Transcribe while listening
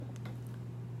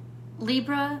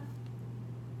Libra,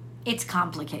 it's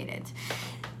complicated.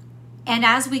 And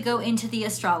as we go into the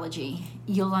astrology,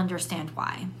 you'll understand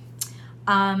why.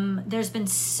 There's been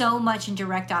so much in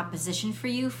direct opposition for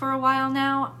you for a while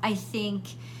now. I think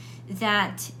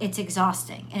that it's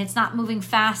exhausting and it's not moving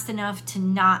fast enough to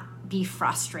not be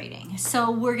frustrating. So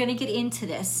we're going to get into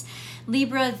this.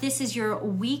 Libra, this is your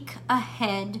week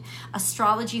ahead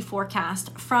astrology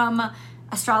forecast from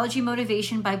Astrology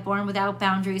Motivation by Born Without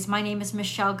Boundaries. My name is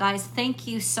Michelle. Guys, thank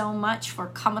you so much for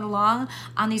coming along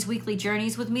on these weekly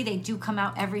journeys with me. They do come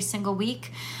out every single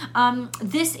week.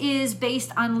 This is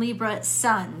based on Libra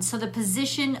sun. So the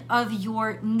position of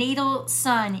your natal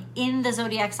sun in the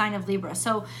zodiac sign of Libra.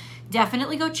 So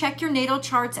definitely go check your natal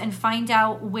charts and find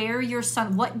out where your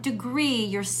sun, what degree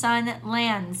your sun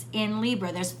lands in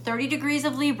Libra. There's 30 degrees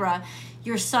of Libra.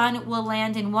 Your sun will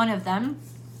land in one of them.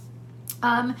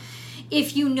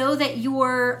 If you know that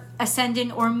your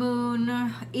ascendant or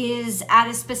moon is at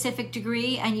a specific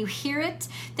degree and you hear it,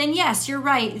 then yes, you're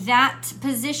right. That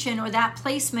position or that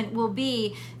placement will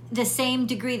be the same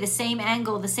degree, the same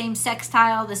angle, the same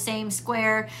sextile, the same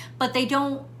square, but they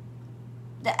don't,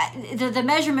 the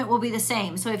measurement will be the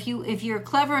same. So if you're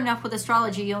clever enough with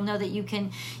astrology, you'll know that you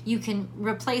can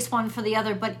replace one for the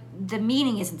other, but the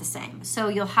meaning isn't the same. So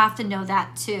you'll have to know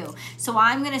that too. So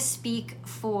I'm going to speak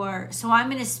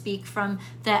from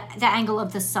the angle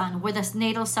of the sun, where the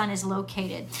natal sun is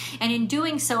located. And in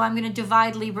doing so, I'm going to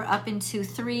divide Libra up into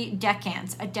 3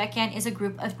 decans. A decan is a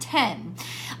group of 10.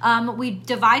 We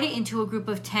divide it into a group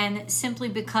of 10 simply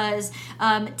because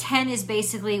 10 is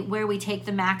basically where we take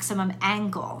the maximum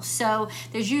angle. So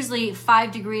there's usually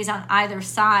 5 degrees on either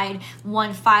side,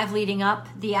 5 leading up,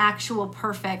 the actual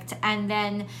perfect, and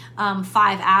then 5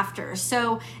 after.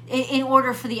 So in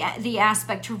order for the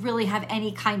aspect to really have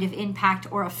any kind of impact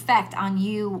or effect on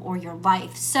you or your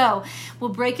life. So we'll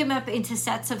break them up into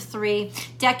sets of 3.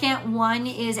 Decant 1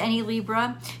 is any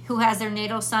Libra who has their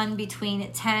natal sun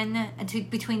between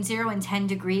 0 and 10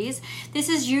 degrees. This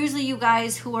is usually you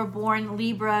guys who are born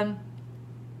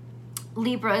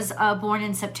Libras born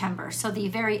in September, so the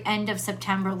very end of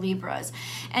September Libras.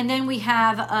 And then we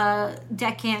have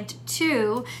Decant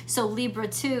 2, so Libra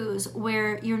 2s,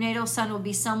 where your natal sun will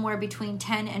be somewhere between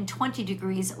 10 and 20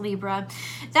 degrees Libra.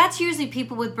 That's usually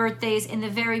people with birthdays in the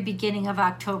very beginning of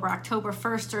October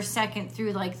 1st or 2nd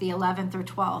through like the 11th or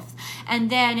 12th. And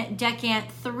then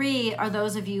Decant 3 are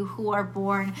those of you who are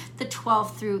born the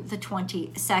 12th through the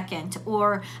 22nd,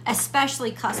 or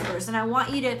especially cuspers. And I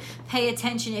want you to pay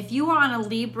attention if you are on a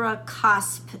Libra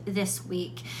cusp this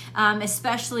week,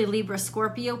 especially Libra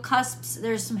Scorpio cusps.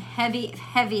 There's some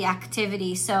heavy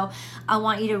activity, so I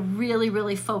want you to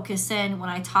really focus in when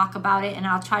I talk about it, and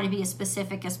I'll try to be as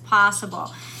specific as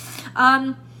possible.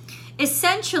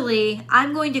 Essentially,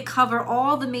 I'm going to cover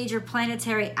all the major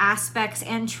planetary aspects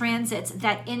and transits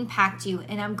that impact you,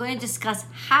 and I'm going to discuss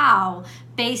how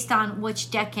based on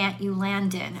which decant you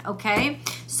land in, okay?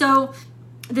 So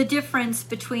the difference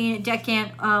between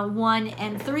decant 1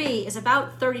 and 3 is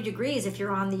about 30 degrees if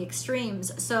you're on the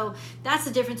extremes. So that's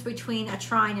the difference between a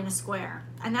trine and a square.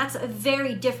 And that's a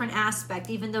very different aspect,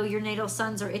 even though your natal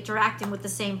suns are interacting with the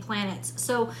same planets.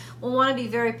 So we'll want to be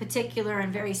very particular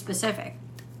and very specific.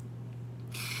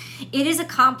 It is a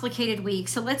complicated week,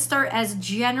 so let's start as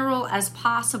general as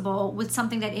possible with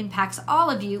something that impacts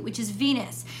all of you, which is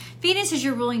Venus. Venus is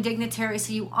your ruling dignitary,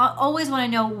 so you always want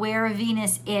to know where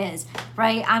Venus is,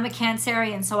 right? I'm a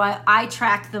Cancerian, so I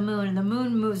track the moon, and the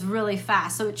moon moves really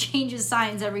fast, so it changes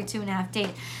signs every 2.5 days.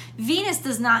 Venus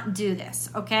does not do this,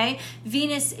 okay?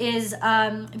 Venus is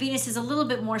a little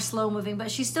bit more slow moving,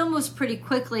 but she still moves pretty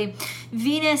quickly.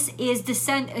 Venus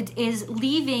is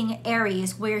leaving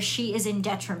Aries, where she is in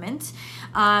detriment,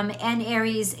 and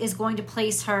Aries is going to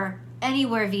place her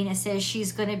anywhere Venus is.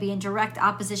 She's going to be in direct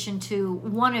opposition to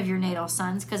one of your natal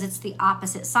suns because it's the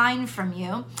opposite sign from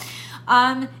you.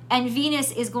 And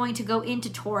Venus is going to go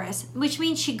into Taurus, which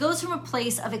means she goes from a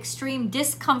place of extreme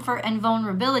discomfort and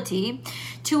vulnerability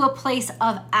to a place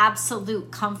of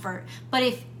absolute comfort. But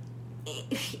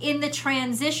if in the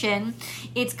transition,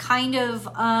 it's kind of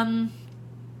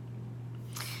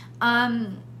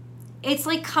it's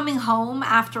like coming home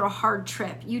after a hard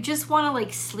trip. You just want to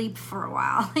like sleep for a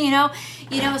while, you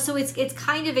know, so it's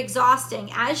kind of exhausting.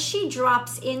 As she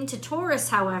drops into Taurus,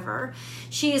 however,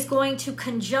 she is going to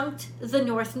conjunct the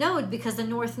North Node, because the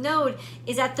North Node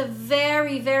is at the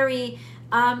very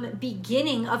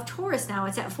beginning of Taurus now.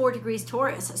 It's at 4 degrees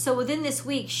Taurus. So within this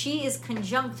week, she is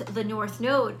conjunct the North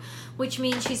Node, which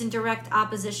means she's in direct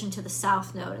opposition to the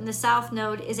South Node. And the South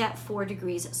Node is at 4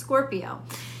 degrees Scorpio.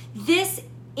 This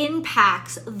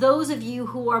impacts those of you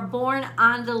who are born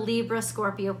on the Libra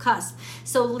Scorpio cusp.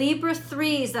 So Libra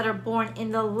 3s that are born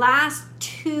in the last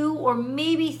 2 or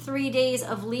maybe 3 days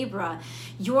of Libra,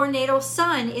 your natal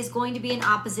sun is going to be in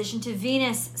opposition to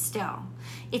Venus still.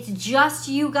 It's just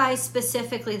you guys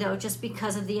specifically though, just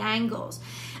because of the angles.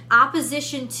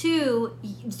 Opposition to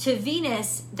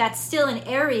Venus that's still in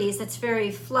Aries, that's very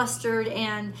flustered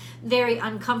and very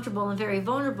uncomfortable and very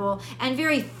vulnerable and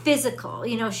very physical.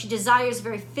 You know, she desires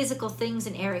very physical things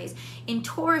in Aries. In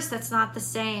Taurus, that's not the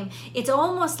same. It's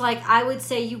almost like, I would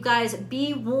say, you guys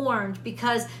be warned,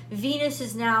 because Venus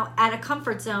is now at a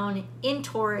comfort zone in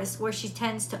Taurus where she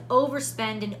tends to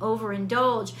overspend and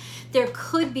overindulge. There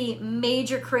could be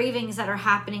major cravings that are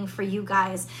happening for you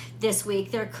guys this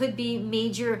week. There could be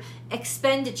major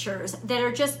expenditures that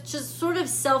are just sort of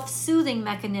self-soothing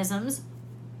mechanisms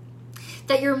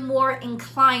that you're more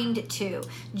inclined to.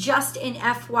 Just in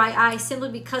FYI, simply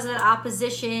because of that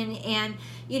opposition and,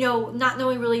 you know, not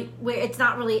knowing really where, it's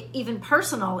not really even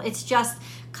personal, it's just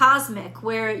cosmic,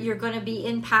 where you're going to be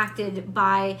impacted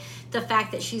by the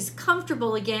fact that she's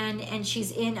comfortable again and she's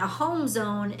in a home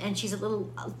zone and she's a little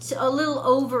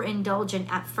overindulgent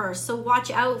at first. So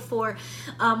watch out for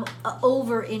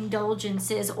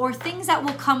overindulgences or things that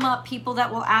will come up, people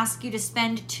that will ask you to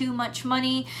spend too much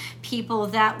money, people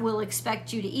that will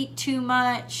expect you to eat too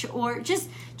much, or just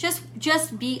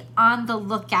be on the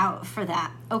lookout for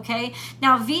that, okay?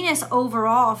 Now, Venus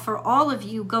overall, for all of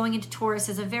you going into Taurus,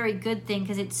 is a very good thing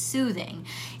because it's soothing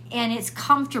and it's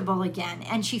comfortable again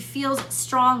and she feels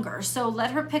stronger. So let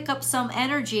her pick up some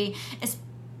energy,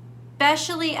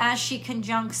 especially as she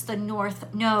conjuncts the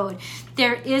North Node.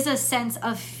 There is a sense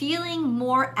of feeling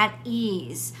more at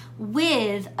ease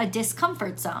with a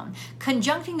discomfort zone.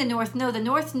 Conjuncting the North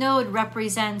Node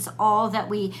represents all that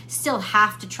we still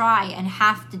have to try and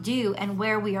have to do and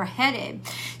where we are headed.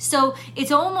 So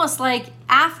it's almost like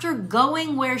after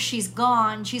going where she's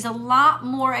gone, she's a lot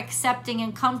more accepting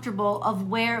and comfortable of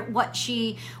what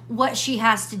she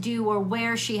has to do or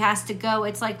where she has to go.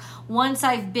 It's like, once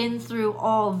I've been through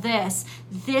all this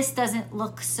doesn't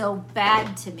look so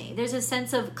bad to me. There's a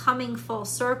sense of coming full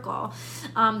circle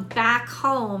back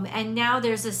home. And now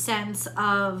there's a sense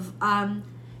of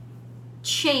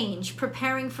change,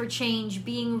 preparing for change,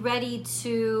 being ready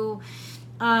to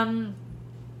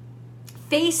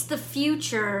face the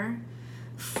future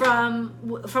from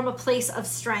a place of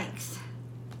strength.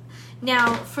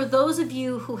 Now, for those of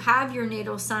you who have your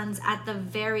natal suns at the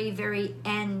very, very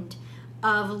end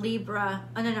of Libra,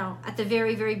 at the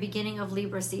very, very beginning of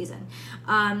Libra season.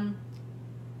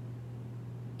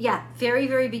 Very,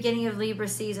 very beginning of Libra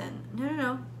season.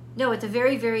 No, at the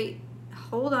very, very,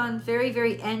 very,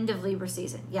 very end of Libra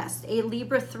season. Yes, a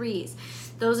Libra 3s.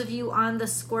 Those of you on the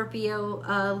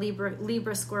Scorpio,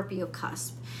 Libra Scorpio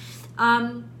cusp.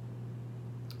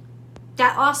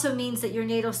 That also means that your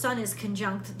natal sun is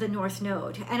conjunct the North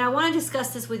Node. And I want to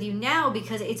discuss this with you now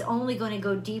because it's only going to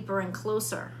go deeper and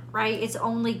closer, right? It's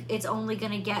only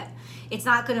going to get, it's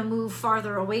not going to move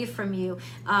farther away from you.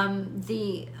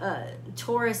 The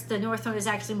Taurus, the North Node is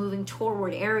actually moving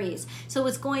toward Aries. So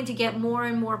it's going to get more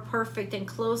and more perfect and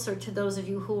closer to those of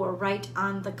you who are right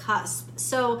on the cusp.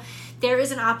 So there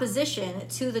is an opposition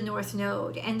to the North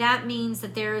Node. And that means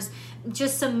that there's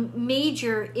just some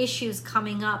major issues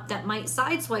coming up that might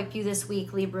sideswipe you this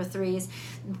week, Libra 3s,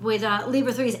 with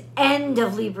Libra 3s, end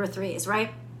of Libra 3s,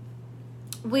 right?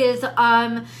 With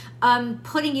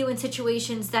putting you in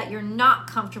situations that you're not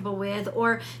comfortable with,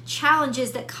 or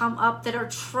challenges that come up that are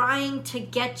trying to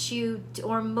get you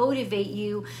or motivate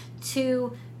you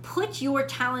to put your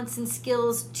talents and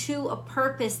skills to a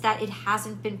purpose that it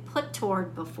hasn't been put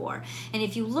toward before. And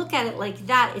if you look at it like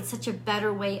that, it's such a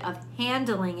better way of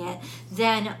handling it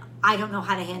than, I don't know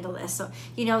how to handle this. So,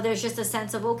 there's just a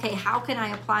sense of, okay, how can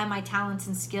I apply my talents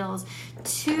and skills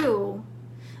to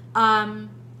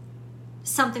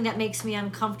something that makes me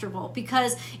uncomfortable?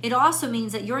 Because it also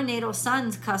means that your natal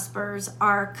sun's cuspers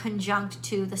are conjunct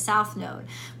to the South Node,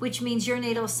 which means your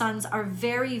natal suns are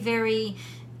very, very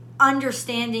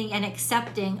understanding and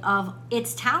accepting of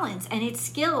its talents and its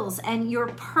skills and your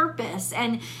purpose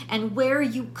and where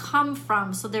you come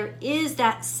from. So there is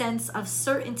that sense of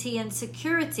certainty and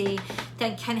security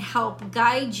that can help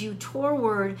guide you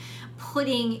toward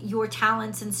putting your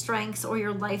talents and strengths or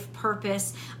your life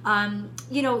purpose,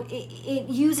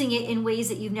 using it in ways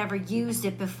that you've never used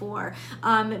it before,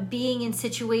 being in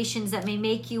situations that may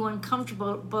make you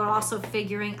uncomfortable, but also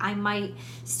figuring I might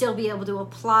still be able to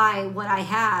apply what I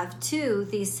have to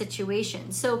these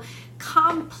situations. So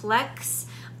complex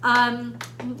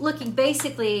looking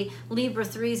basically Libra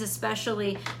 3s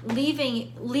especially,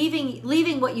 leaving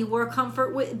what you were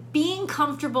comfort with, being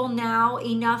comfortable now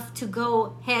enough to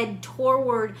go head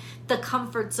toward the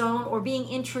comfort zone, or being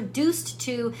introduced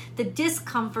to the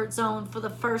discomfort zone for the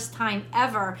first time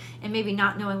ever, and maybe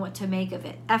not knowing what to make of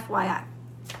it. FYI.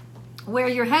 Where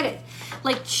you're headed,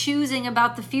 like choosing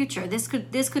about the future. This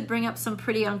could bring up some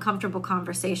pretty uncomfortable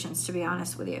conversations, to be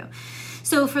honest with you.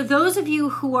 So for those of you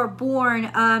who are born,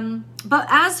 but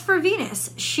as for Venus,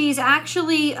 she's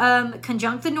actually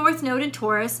conjunct the North Node in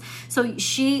Taurus. So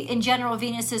she, in general,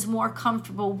 Venus is more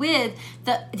comfortable with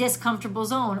the discomfortable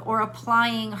zone, or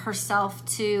applying herself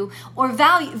to, or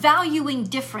valuing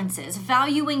differences,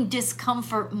 valuing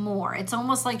discomfort more. It's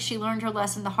almost like she learned her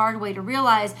lesson the hard way, to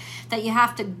realize that you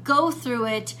have to go through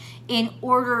it in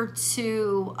order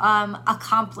to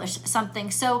accomplish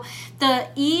something. So the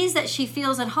ease that she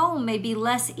feels at home may be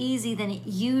less easy than it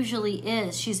usually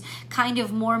is. She's kind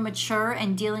of more mature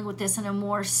and dealing with this in a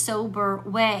more sober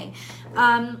way.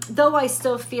 Though I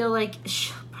still feel like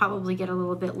she'll probably get a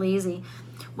little bit lazy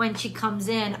when she comes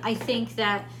in. I think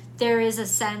that there is a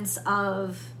sense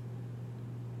of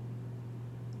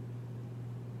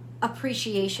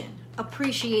appreciation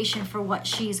for what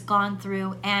she's gone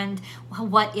through and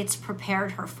what it's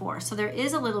prepared her for. So there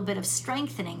is a little bit of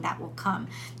strengthening that will come,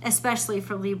 especially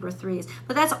for Libra 3s.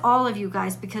 But that's all of you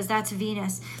guys, because that's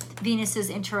Venus's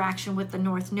interaction with the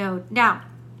North Node. Now,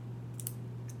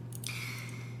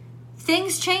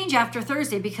 things change after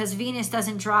Thursday, because Venus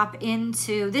doesn't drop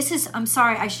into, this is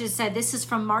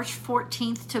from March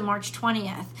 14th to March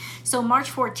 20th. So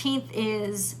March 14th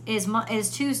is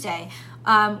Tuesday.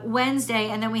 Wednesday,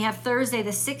 and then we have Thursday the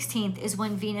 16th is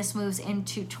when Venus moves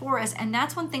into Taurus, and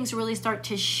that's when things really start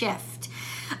to shift.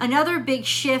 Another big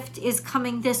shift is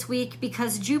coming this week,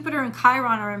 because Jupiter and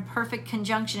Chiron are in perfect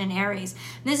conjunction in Aries.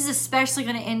 And this is especially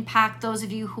going to impact those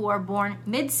of you who are born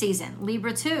mid-season,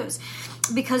 Libra 2s,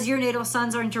 because your natal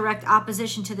suns are in direct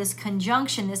opposition to this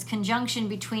conjunction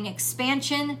between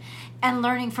expansion and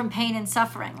learning from pain and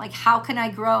suffering. Like, how can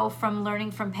I grow from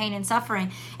learning from pain and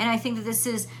suffering? And I think that this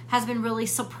has been really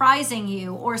surprising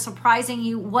you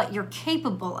what you're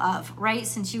capable of, right?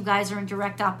 Since you guys are in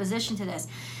direct opposition to this.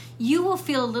 You will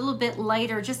feel a little bit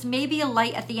lighter, just maybe a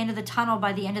light at the end of the tunnel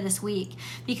by the end of this week,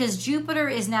 because Jupiter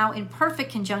is now in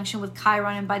perfect conjunction with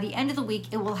Chiron, and by the end of the week,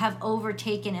 it will have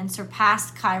overtaken and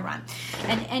surpassed Chiron.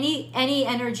 And any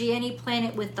energy, any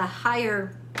planet with the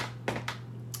higher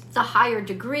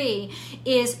degree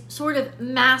is sort of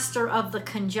master of the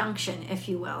conjunction, if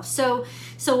you will. So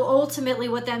ultimately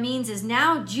what that means is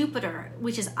now Jupiter,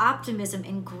 which is optimism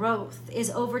and growth, is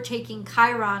overtaking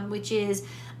Chiron, which is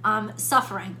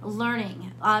suffering,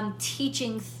 learning,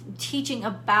 teaching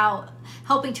about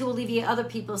helping to alleviate other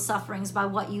people's sufferings by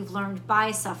what you've learned by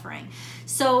suffering.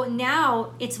 So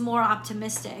now it's more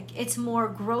optimistic, it's more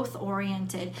growth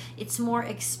oriented, it's more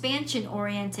expansion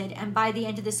oriented, and by the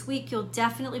end of this week, you'll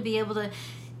definitely be able to,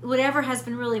 whatever has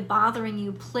been really bothering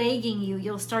you, plaguing you,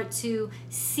 you'll start to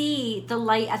see the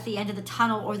light at the end of the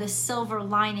tunnel, or the silver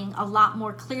lining, a lot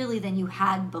more clearly than you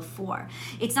had before.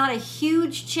 It's not a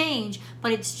huge change,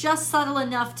 but it's just subtle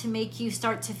enough to make you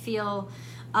start to feel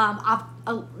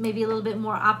maybe a little bit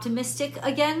more optimistic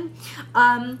again.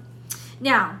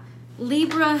 Now,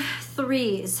 Libra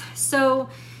 3s. So,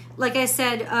 like I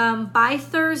said, by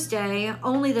Thursday,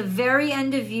 only the very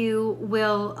end of you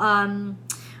will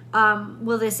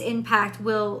this impact,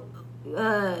 you'll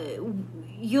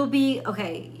be,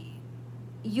 okay,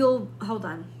 hold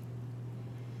on.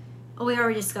 Oh, we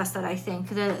already discussed that, I think,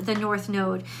 the North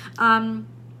Node.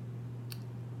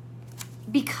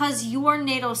 Because your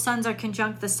natal suns are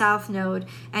conjunct the South Node,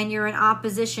 and you're in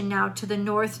opposition now to the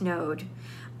North Node,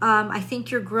 I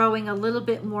think you're growing a little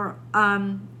bit more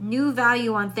new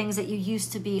value on things that you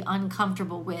used to be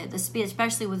uncomfortable with,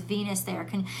 especially with Venus there.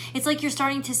 It's like you're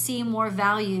starting to see more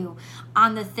value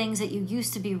on the things that you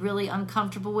used to be really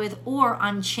uncomfortable with, or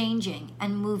on changing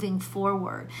and moving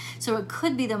forward. So it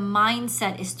could be the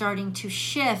mindset is starting to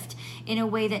shift in a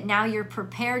way that now you're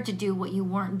prepared to do what you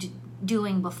weren't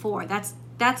doing before. That's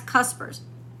cuspers.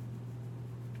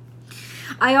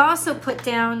 I also put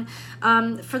down,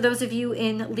 for those of you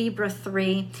in Libra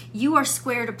 3, you are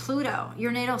square to Pluto.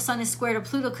 Your natal sun is square to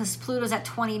Pluto because Pluto's at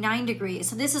 29 degrees.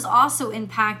 So this is also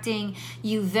impacting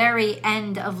you very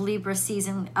end of Libra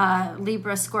season,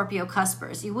 Libra Scorpio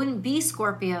cuspers. You wouldn't be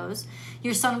Scorpios.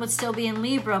 Your sun would still be in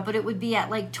Libra, but it would be at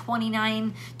like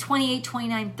 28,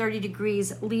 29, 30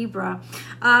 degrees Libra.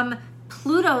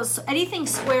 Pluto's, anything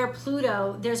square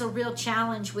Pluto, there's a real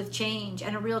challenge with change,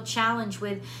 and a real challenge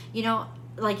with,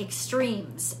 like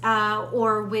extremes,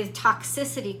 or with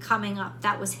toxicity coming up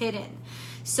that was hidden.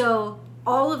 So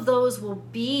all of those will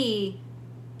be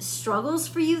struggles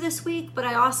for you this week, but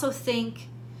I also think,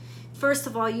 first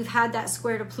of all, you've had that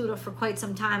square to Pluto for quite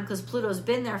some time, because Pluto's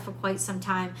been there for quite some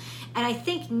time. And I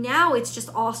think now it's just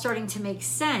all starting to make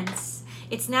sense.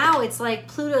 It's like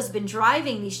Pluto's been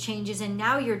driving these changes, and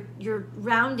now you're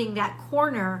rounding that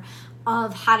corner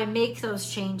of how to make those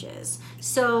changes.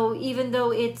 So even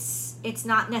though it's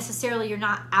not necessarily, you're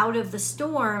not out of the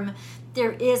storm,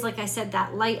 there is, like I said,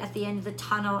 that light at the end of the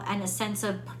tunnel and a sense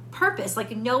of purpose,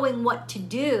 like knowing what to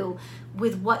do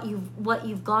with what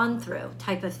you've gone through,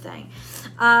 type of thing.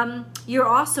 You're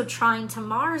also trying to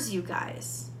Mars, you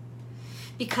guys,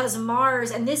 because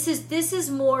Mars, and this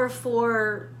is more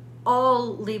for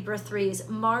all Libra 3s,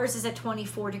 Mars is at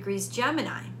 24 degrees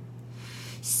Gemini.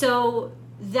 So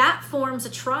that forms a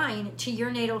trine to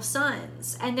your natal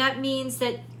suns, and that means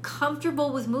that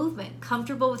comfortable with movement,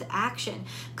 comfortable with action,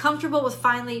 comfortable with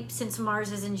finally, since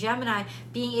Mars is in Gemini,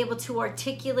 being able to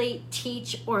articulate,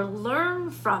 teach, or learn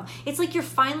from. It's like you're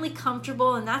finally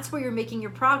comfortable, and that's where you're making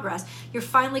your progress. You're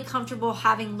finally comfortable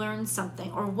having learned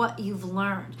something, or what you've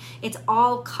learned. It's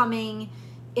all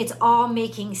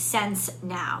making sense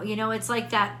now. You know, it's like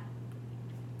that,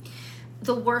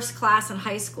 the worst class in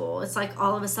high school. It's like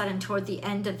all of a sudden toward the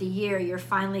end of the year, you're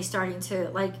finally starting to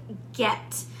like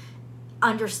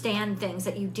understand things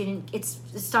that you didn't. It's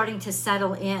starting to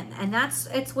settle in, and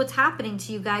it's what's happening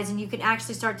to you guys. And you can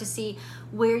actually start to see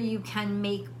where you can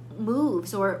make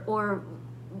moves or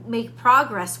make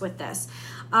progress with this.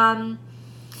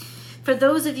 For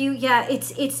those of you, yeah,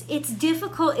 it's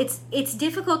difficult. It's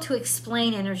difficult to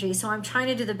explain energy, so I'm trying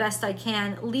to do the best I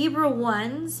can. Libra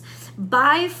ones,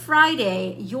 by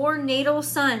Friday, your natal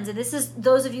suns, and this is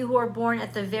those of you who are born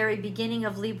at the very beginning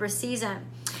of Libra season,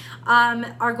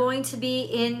 are going to be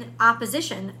in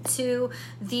opposition to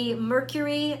the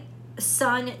Mercury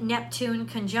Sun Neptune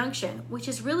conjunction, which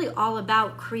is really all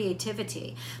about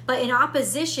creativity. But in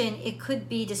opposition, it could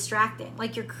be distracting.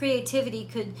 Like your creativity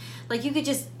could, like you could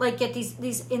just like get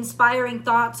these inspiring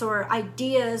thoughts or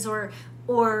ideas or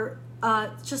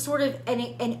just sort of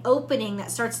an opening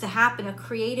that starts to happen, a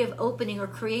creative opening or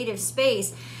creative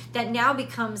space that now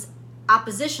becomes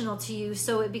oppositional to you,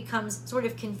 so it becomes sort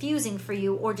of confusing for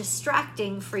you or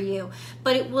distracting for you,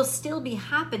 but it will still be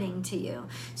happening to you.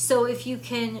 So if you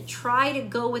can try to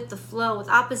go with the flow, with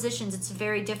oppositions, it's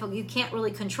very difficult. You can't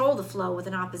really control the flow with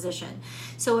an opposition.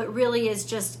 So it really is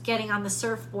just getting on the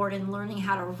surfboard and learning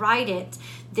how to ride it.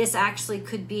 This actually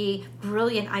could be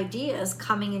brilliant ideas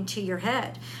coming into your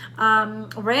head,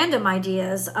 random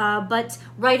ideas, but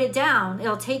write it down.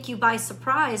 It'll take you by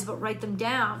surprise, but write them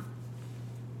down.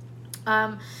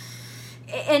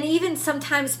 And even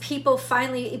sometimes people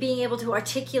finally being able to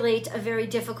articulate a very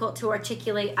difficult to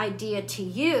articulate idea to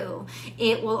you,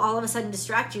 it will all of a sudden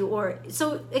distract you. Or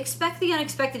so expect the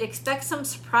unexpected, expect some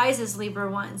surprises,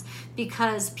 Libra ones,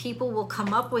 because people will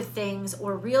come up with things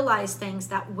or realize things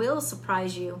that will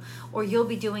surprise you, or you'll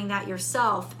be doing that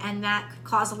yourself, and that could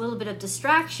cause a little bit of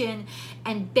distraction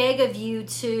and beg of you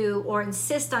to, or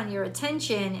insist on your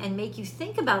attention and make you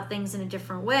think about things in a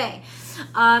different way.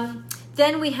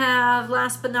 Then we have,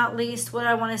 last but not least, what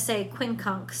I want to say,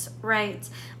 quincunx, right?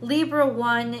 Libra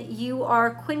 1, you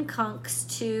are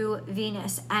quincunx to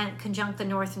Venus and conjunct the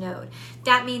North Node.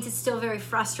 That means it's still very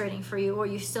frustrating for you, or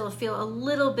you still feel a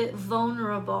little bit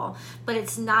vulnerable, but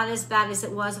it's not as bad as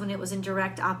it was when it was in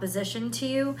direct opposition to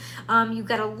you. You've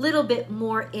got a little bit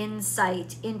more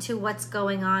insight into what's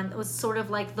going on. It was sort of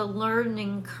like the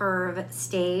learning curve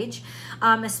stage,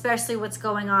 especially what's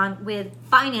going on with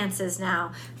finances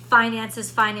now.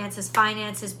 Finances,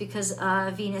 because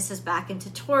Venus is back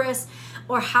into Taurus,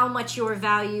 or how much you're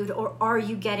valued, or are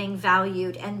you getting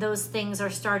valued? And those things are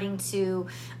starting to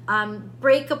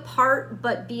break apart,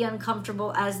 but be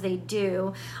uncomfortable as they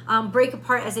do. Break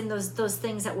apart as in those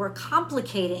things that were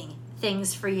complicating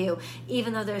things for you,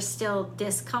 even though there's still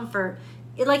discomfort.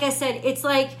 Like I said, it's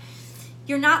like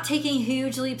you're not taking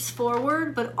huge leaps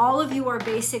forward, but all of you are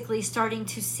basically starting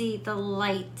to see the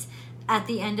light at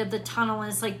the end of the tunnel.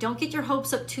 And it's like, don't get your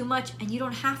hopes up too much, and you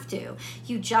don't have to.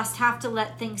 You just have to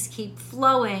let things keep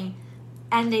flowing,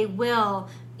 and they will.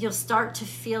 You'll start to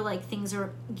feel like things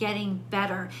are getting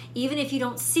better. Even if you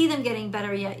don't see them getting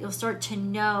better yet, you'll start to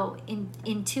know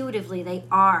intuitively they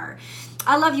are.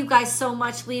 I love you guys so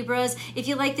much, Libras. If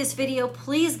you like this video,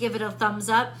 please give it a thumbs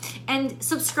up and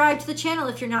subscribe to the channel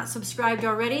if you're not subscribed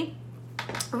already.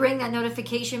 Ring that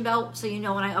notification bell so you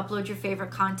know when I upload your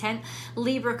favorite content.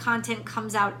 Libra content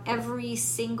comes out every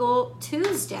single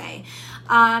Tuesday.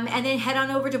 And then head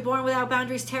on over to Born Without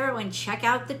Boundaries Tarot and check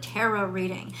out the tarot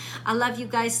reading. I love you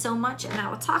guys so much, and I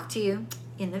will talk to you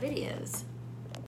in the videos.